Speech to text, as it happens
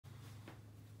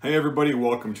Hey everybody,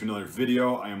 welcome to another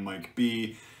video. I am Mike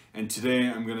B, and today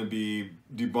I'm going to be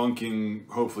debunking,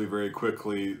 hopefully very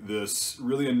quickly, this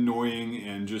really annoying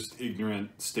and just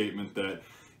ignorant statement that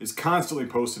is constantly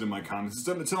posted in my comments.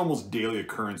 It's an almost daily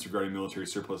occurrence regarding military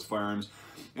surplus firearms,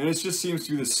 and it just seems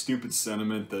to be this stupid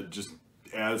sentiment that just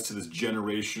adds to this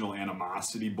generational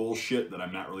animosity bullshit that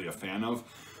I'm not really a fan of.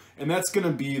 And that's going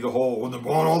to be the whole, when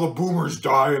all the boomers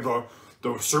die,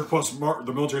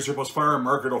 the military surplus firearm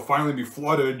market will finally be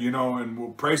flooded, you know,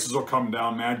 and prices will come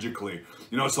down magically.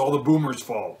 You know, it's all the boomers'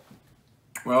 fault.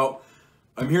 Well,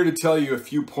 I'm here to tell you a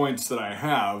few points that I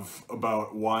have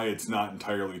about why it's not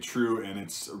entirely true, and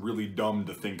it's really dumb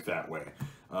to think that way.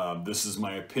 This is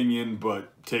my opinion,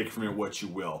 but take from it what you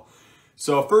will.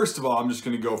 So first of all, I'm just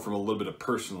going to go from a little bit of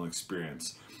personal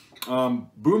experience.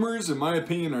 Boomers, in my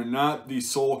opinion, are not the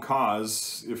sole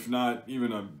cause, if not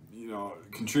even a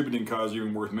contributing cause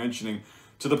even worth mentioning,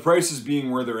 to the prices being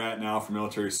where they're at now for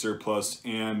military surplus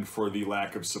and for the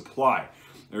lack of supply.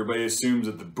 Everybody assumes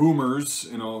that the boomers,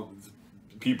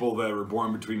 people that were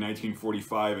born between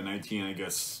 1945 and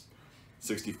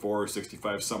 64 or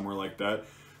 65, somewhere like that,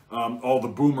 all the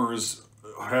boomers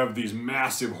have these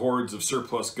massive hordes of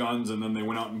surplus guns, and then they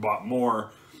went out and bought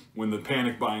more when the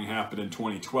panic buying happened in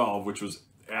 2012, which was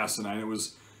asinine.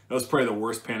 That was probably the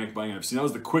worst panic buying I've seen. That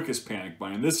was the quickest panic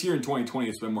buying. This year in 2020,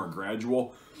 it's been more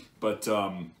gradual. But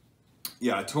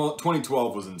yeah,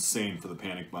 2012 was insane for the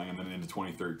panic buying, and then into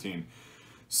 2013.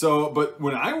 So, but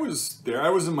when I was there, I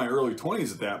was in my early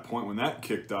 20s at that point when that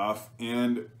kicked off.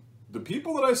 And the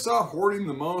people that I saw hoarding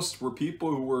the most were people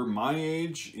who were my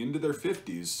age into their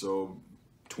 50s, so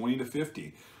 20 to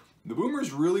 50. The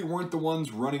boomers really weren't the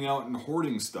ones running out and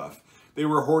hoarding stuff. They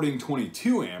were hoarding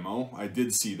 .22 ammo. I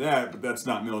did see that, but that's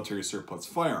not military surplus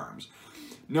firearms.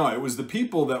 No, it was the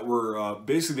people that were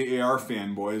basically the AR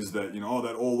fanboys that, oh,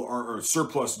 that old or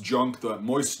surplus junk, the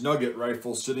Moist Nugget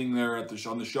rifle sitting there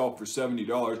on the shelf for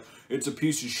 $70. It's a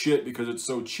piece of shit because it's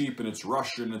so cheap and it's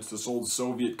Russian. It's this old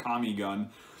Soviet commie gun.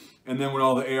 And then when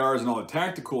all the ARs and all the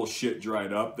tactical shit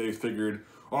dried up, they figured,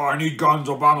 oh, I need guns.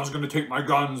 Obama's going to take my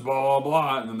guns, blah, blah,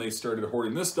 blah. And then they started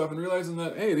hoarding this stuff and realizing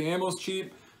that, hey, the ammo's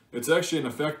cheap. It's actually an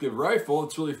effective rifle.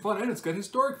 It's really fun, and it's got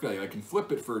historic value. I can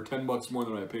flip it for 10 bucks more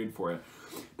than I paid for it.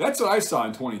 That's what I saw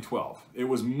in 2012. It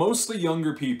was mostly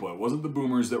younger people. It wasn't the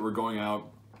boomers that were going out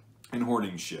and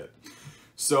hoarding shit.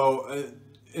 So,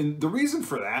 and the reason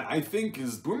for that, I think,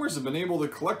 is boomers have been able to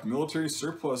collect military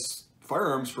surplus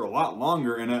firearms for a lot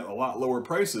longer and at a lot lower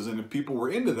prices. And if people were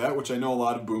into that, which I know a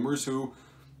lot of boomers who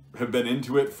have been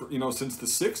into it for, since the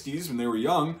 60s when they were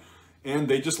young, and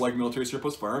they just like military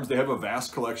surplus firearms. They have a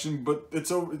vast collection, but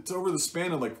it's over the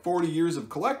span of like 40 years of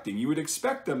collecting. You would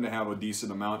expect them to have a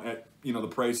decent amount at the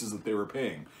prices that they were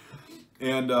paying,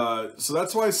 and so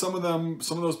that's why some of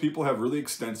those people have really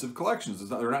extensive collections.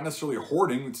 They're not necessarily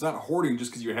hoarding. It's not hoarding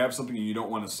just because you have something and you don't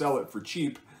want to sell it for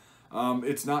cheap.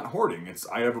 It's not hoarding.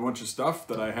 I have a bunch of stuff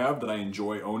that I have that I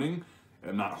enjoy owning.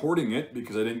 I'm not hoarding it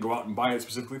because I didn't go out and buy it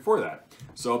specifically for that.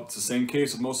 So it's the same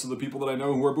case with most of the people that I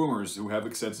know who are boomers, who have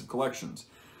extensive collections.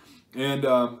 And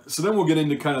so then we'll get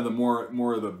into kind of the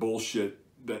more of the bullshit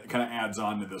that kind of adds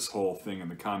on to this whole thing in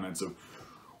the comments of,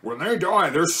 when they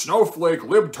die, their snowflake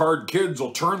libtard kids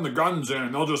will turn the guns in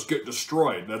and they'll just get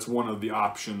destroyed. That's one of the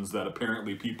options that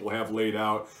apparently people have laid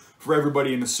out for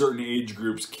everybody in a certain age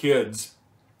group's kids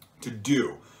to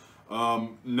do.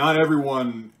 Not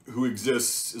everyone who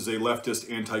exists is a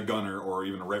leftist anti-gunner or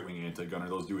even a right-wing anti-gunner.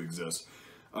 Those do exist.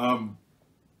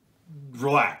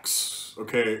 Relax,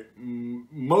 okay?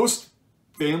 Most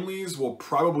families will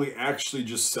probably actually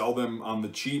just sell them on the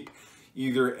cheap,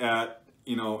 either at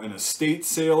an estate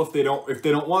sale if they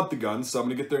don't want the guns. So I'm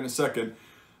gonna get there in a second.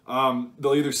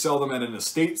 They'll either sell them at an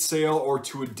estate sale or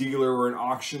to a dealer or an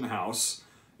auction house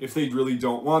if they really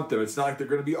don't want them. It's not like they're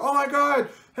going to be, oh my God,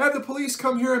 have the police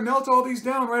come here and melt all these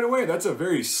down right away. That's a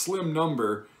very slim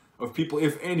number of people,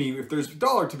 if any. If there's a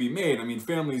dollar to be made, I mean,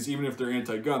 families, even if they're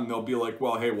anti-gun, they'll be like,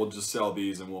 well, hey, we'll just sell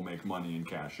these and we'll make money and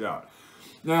cash out.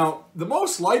 Now, the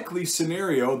most likely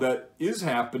scenario that is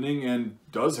happening and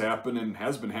does happen and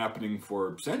has been happening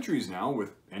for centuries now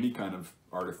with any kind of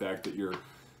artifact that your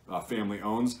family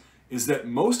owns, is that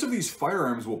most of these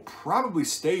firearms will probably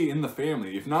stay in the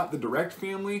family, if not the direct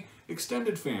family,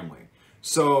 extended family.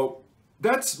 So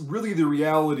that's really the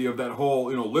reality of that whole,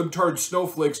 libtard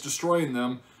snowflakes destroying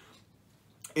them.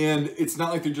 And it's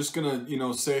not like they're just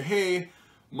gonna, say, hey,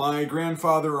 my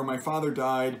grandfather or my father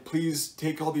died, please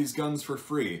take all these guns for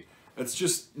free. It's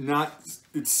just not,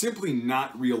 it's simply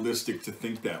not realistic to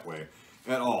think that way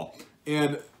at all.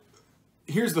 And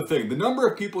here's the thing. The number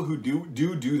of people who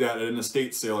do that at an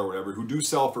estate sale or whatever, who do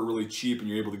sell for really cheap and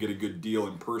you're able to get a good deal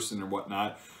in person or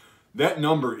whatnot, that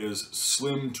number is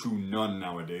slim to none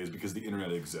nowadays because the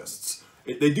internet exists.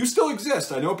 They do still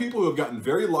exist. I know people who have gotten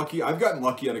very lucky. I've gotten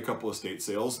lucky at a couple of estate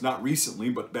sales, not recently,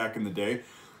 but back in the day.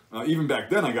 Even back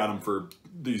then, I got them for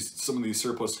some of these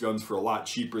surplus guns for a lot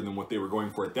cheaper than what they were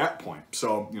going for at that point.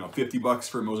 So, you know, $50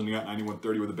 for a Mosin Nagant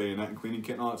 9130 with a bayonet and cleaning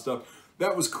kit and all that stuff.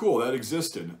 That was cool. That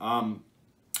existed.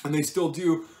 And they still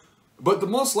do. But the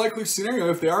most likely scenario,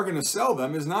 if they are going to sell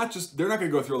them, is not just, they're not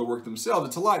going to go through all the work themselves.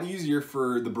 It's a lot easier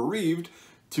for the bereaved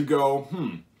to go,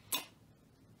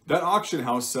 that auction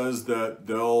house says that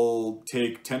they'll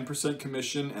take 10%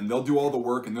 commission and they'll do all the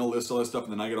work and they'll list all that stuff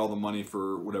and then I get all the money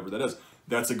for whatever that is.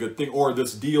 That's a good thing. Or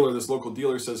this dealer, this local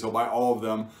dealer says he'll buy all of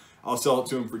them. I'll sell it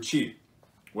to him for cheap.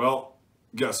 Well,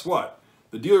 guess what?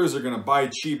 The dealers are going to buy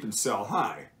cheap and sell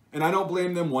high. And I don't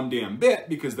blame them one damn bit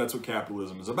because that's what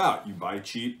capitalism is about. You buy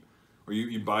cheap or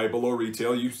you buy below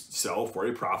retail, you sell for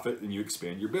a profit and you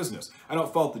expand your business. I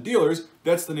don't fault the dealers.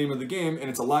 That's the name of the game. And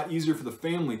it's a lot easier for the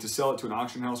family to sell it to an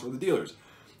auction house or the dealers.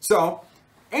 So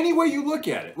any way you look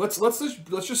at it, let's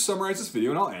just summarize this video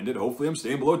and I'll end it. Hopefully I'm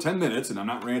staying below 10 minutes and I'm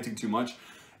not ranting too much.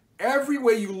 Every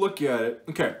way you look at it,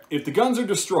 okay, if the guns are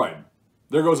destroyed,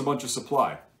 there goes a bunch of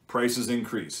supply. Prices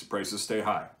increase, prices stay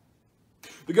high.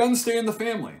 The guns stay in the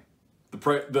family.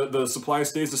 The supply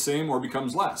stays the same or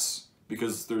becomes less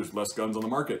because there's less guns on the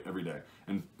market every day.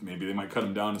 And maybe they might cut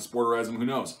them down and sporterize them, who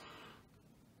knows.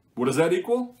 What does that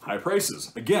equal? High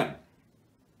prices. Again,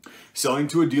 selling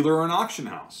to a dealer or an auction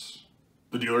house.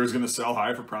 The dealer is going to sell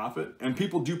high for profit, and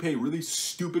people do pay really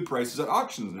stupid prices at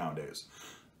auctions nowadays.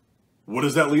 What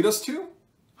does that lead us to?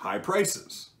 High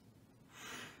prices.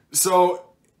 So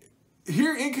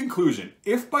here in conclusion,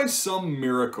 if by some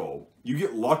miracle you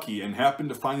get lucky and happen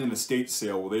to find an estate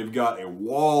sale where they've got a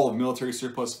wall of military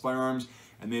surplus firearms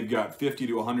and they've got $50 to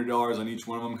 $100 on each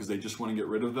one of them because they just want to get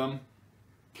rid of them,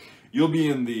 you'll be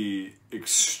in the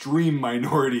extreme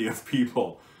minority of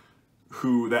people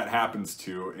who that happens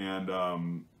to.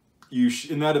 And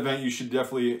in that event, you should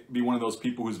definitely be one of those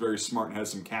people who's very smart and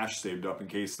has some cash saved up in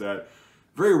case that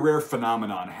very rare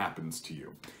phenomenon happens to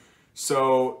you.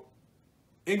 So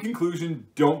in conclusion,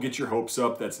 don't get your hopes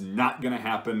up. That's not going to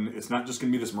happen. It's not just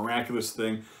going to be this miraculous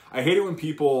thing. I hate it when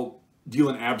people deal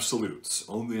in absolutes.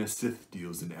 Only a Sith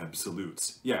deals in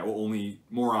absolutes. Yeah, well, only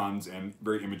morons and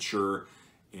very immature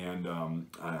and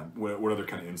what other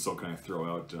kind of insult can I throw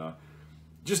out?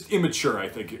 Just immature, I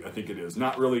think it is.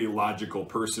 Not really a logical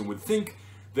person would think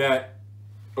that,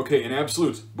 okay, in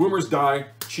absolutes, boomers die,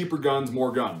 cheaper guns,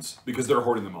 more guns, because they're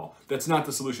hoarding them all. That's not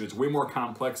the solution. It's way more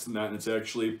complex than that, and it's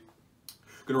actually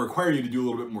going to require you to do a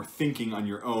little bit more thinking on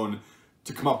your own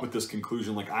to come up with this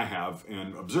conclusion like I have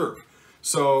and observe.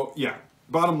 So yeah,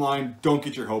 bottom line, don't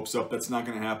get your hopes up. That's not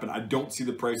going to happen. I don't see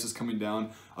the prices coming down.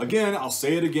 Again, I'll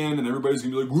say it again and everybody's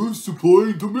going to be like, well, supply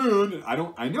and demand. And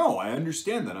I know, I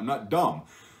understand that. I'm not dumb.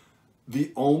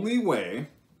 The only way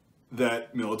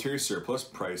that military surplus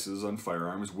prices on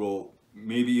firearms will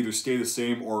maybe either stay the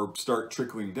same or start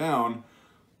trickling down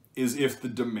is if the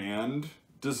demand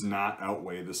does not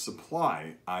outweigh the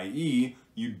supply, i.e.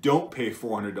 you don't pay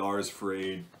 $400 for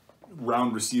a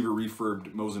round receiver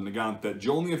refurbed Mosin Nagant that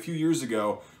only a few years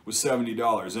ago was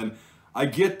 $70. And I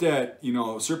get that, you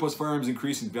know, surplus firearms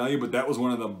increase in value, but that was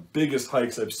one of the biggest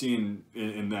hikes I've seen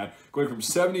in that, going from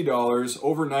 $70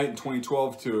 overnight in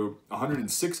 2012 to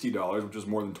 $160, which is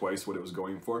more than twice what it was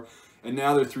going for. And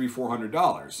now they're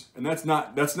 $300-400. And that's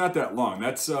not that long.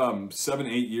 That's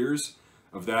 7-8 years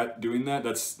of that doing that.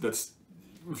 That's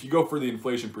if you go for the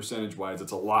inflation percentage wise,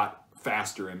 it's a lot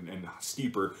faster and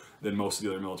steeper than most of the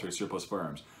other military surplus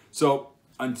firearms. So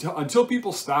until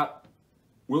people stop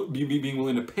being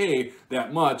willing to pay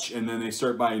that much and then they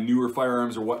start buying newer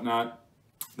firearms or whatnot,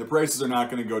 the prices are not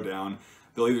going to go down.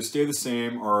 They'll either stay the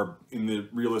same or in the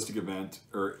realistic event,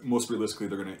 or most realistically,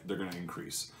 they're gonna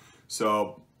increase.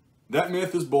 So that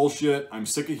myth is bullshit. I'm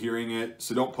sick of hearing it.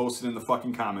 So don't post it in the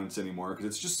fucking comments anymore because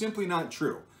it's just simply not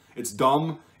true. It's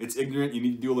dumb, it's ignorant, you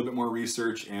need to do a little bit more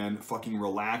research and fucking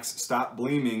relax. Stop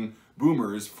blaming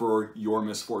boomers for your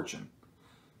misfortune.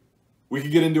 We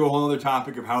could get into a whole other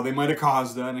topic of how they might have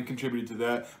caused that and contributed to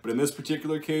that, but in this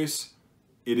particular case,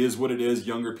 it is what it is.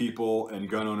 Younger people and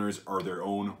gun owners are their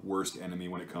own worst enemy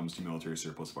when it comes to military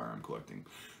surplus firearm collecting.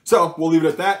 So we'll leave it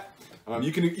at that.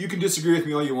 You can disagree with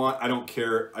me all you want. I don't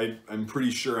care. I'm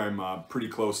pretty sure I'm pretty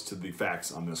close to the facts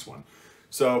on this one.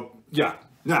 So yeah.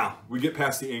 Now, we get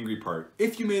past the angry part.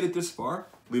 If you made it this far,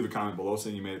 leave a comment below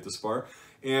saying you made it this far.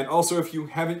 And also, if you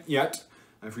haven't yet,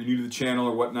 if you're new to the channel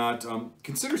or whatnot,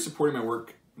 consider supporting my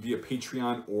work via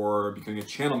Patreon or becoming a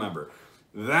channel member.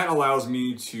 That allows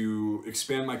me to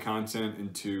expand my content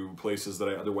into places that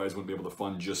I otherwise wouldn't be able to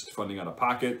fund just funding out of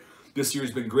pocket. This year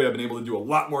has been great. I've been able to do a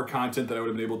lot more content that I would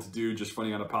have been able to do just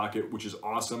funding out of pocket, which is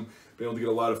awesome. Been able to get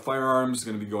a lot of firearms,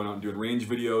 going to be going out and doing range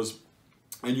videos.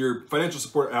 And your financial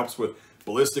support helps with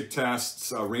ballistic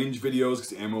tests, range videos,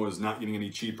 because ammo is not getting any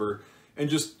cheaper, and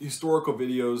just historical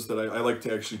videos that I like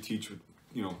to actually teach with,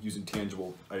 using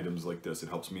tangible items like this. It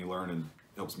helps me learn and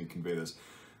helps me convey this.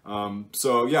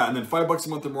 So yeah, and then $5 a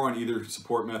month or more on either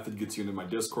support method gets you into my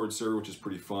Discord server, which is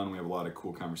pretty fun. We have a lot of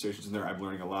cool conversations in there. I'm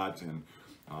learning a lot, and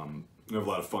we have a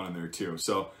lot of fun in there too.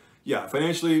 So yeah,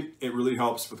 financially, it really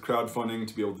helps with crowdfunding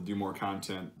to be able to do more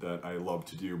content that I love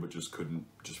to do, but just couldn't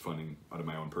just funding out of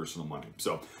my own personal money.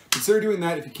 So consider doing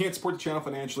that. If you can't support the channel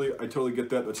financially, I totally get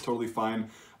that. That's totally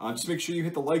fine. Just make sure you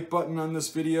hit the like button on this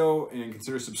video and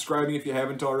consider subscribing if you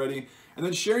haven't already. And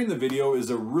then sharing the video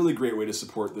is a really great way to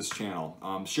support this channel.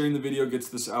 Sharing the video gets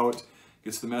this out,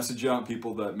 gets the message out.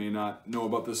 People that may not know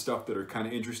about this stuff that are kind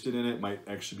of interested in it might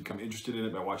actually become interested in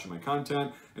it by watching my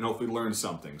content and hopefully learn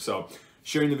something. So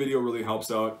sharing the video really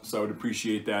helps out, so I would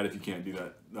appreciate that if you can't do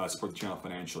that, support the channel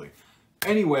financially.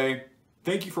 Anyway,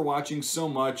 thank you for watching so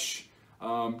much.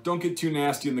 Don't get too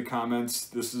nasty in the comments.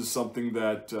 This is something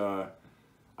that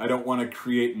I don't want to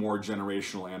create more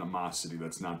generational animosity.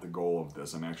 That's not the goal of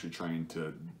this. I'm actually trying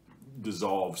to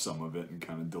dissolve some of it and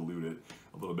kind of dilute it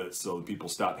a little bit so that people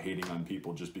stop hating on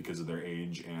people just because of their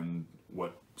age and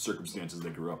what circumstances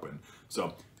they grew up in.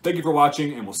 So thank you for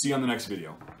watching, and we'll see you on the next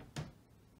video.